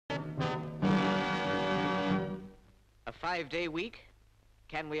A 5-day week?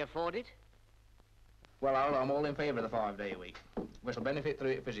 Can we afford it? Well, I'm all in favour of the 5-day week. We shall benefit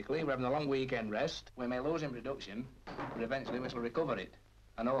through it physically. We're having a long weekend rest. We may lose in production, but eventually we shall recover it.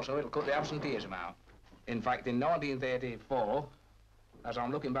 And also it'll cut the absenteeism out. In fact, in 1934, as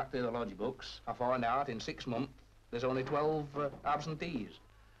I'm looking back through the lodge books, I find out in 6 months there's only 12 absentees.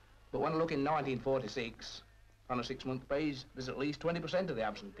 But when I look in 1946, on a 6-month base, there's at least 20% of the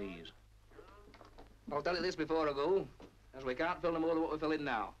absentees. I'll tell you this before I go, as we can't fill no more than what we fill in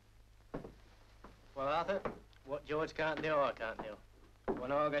now. Well, Arthur, what George can't do, I can't do.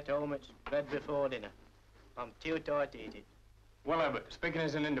 When I get home, it's bed before dinner. I'm too tired to eat it. Well, Herbert, speaking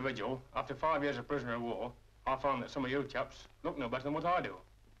as an individual, after 5 years a prisoner of war, I found that some of you chaps look no better than what I do.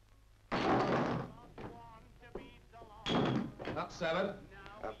 That's 7.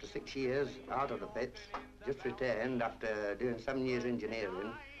 After 6 years out of the pits, just returned after doing 7 years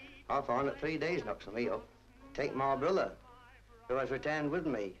engineering, I found that 3 days knocks me up. Take my brother, who has returned with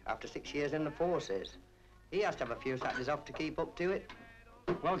me after 6 years in the forces. He has to have a few Saturdays off to keep up to it.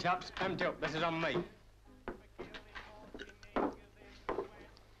 Well, chaps, empty up. This is on me.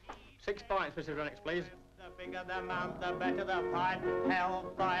 6 pints, Mr. Renix, please. The bigger the amount, the better the fight.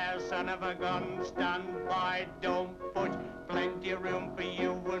 Hellfire, son of a gun, stand by, don't push. Plenty of room for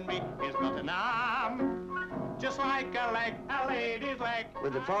you and me. It's not an arm, just like a leg, a lady's leg.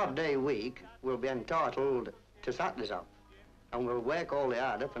 With the 5-day week, we'll be entitled to Saturdays off. And we'll work all the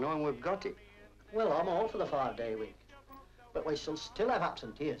harder for knowing we've got it. Well, I'm all for the 5-day week. But we shall still have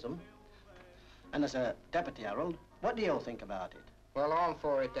absenteeism. And as a deputy, Harold, what do you think about it? Well, I'm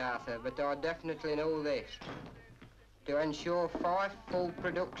for it, Arthur, but I definitely know this. To ensure 5 full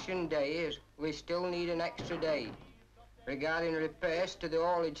production days, we still need an extra day. Regarding repairs to the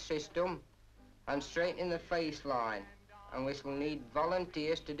haulage system and straightening the face line. And we shall need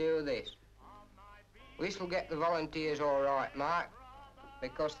volunteers to do this. We shall get the volunteers all right, Mark,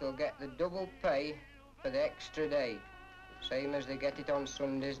 because they'll get the double pay for the extra day, same as they get it on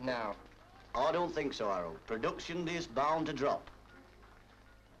Sundays now. I don't think so, Harold. Production is bound to drop.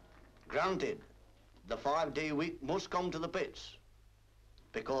 Granted, the 5-day week must come to the pits,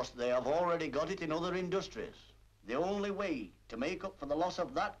 because they have already got it in other industries. The only way to make up for the loss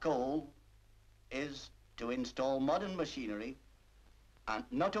of that coal is to install modern machinery, and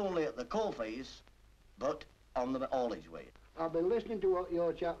not only at the coal face, but on the haulage way. I've been listening to what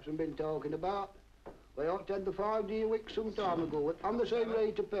your chaps have been talking about. They ought to have the 5-day week some time ago, on the same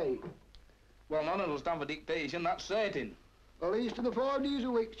rate of pay. Well, none of us stand for dictation, that's certain. At least to the 5 days a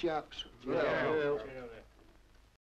week, chaps. Yeah.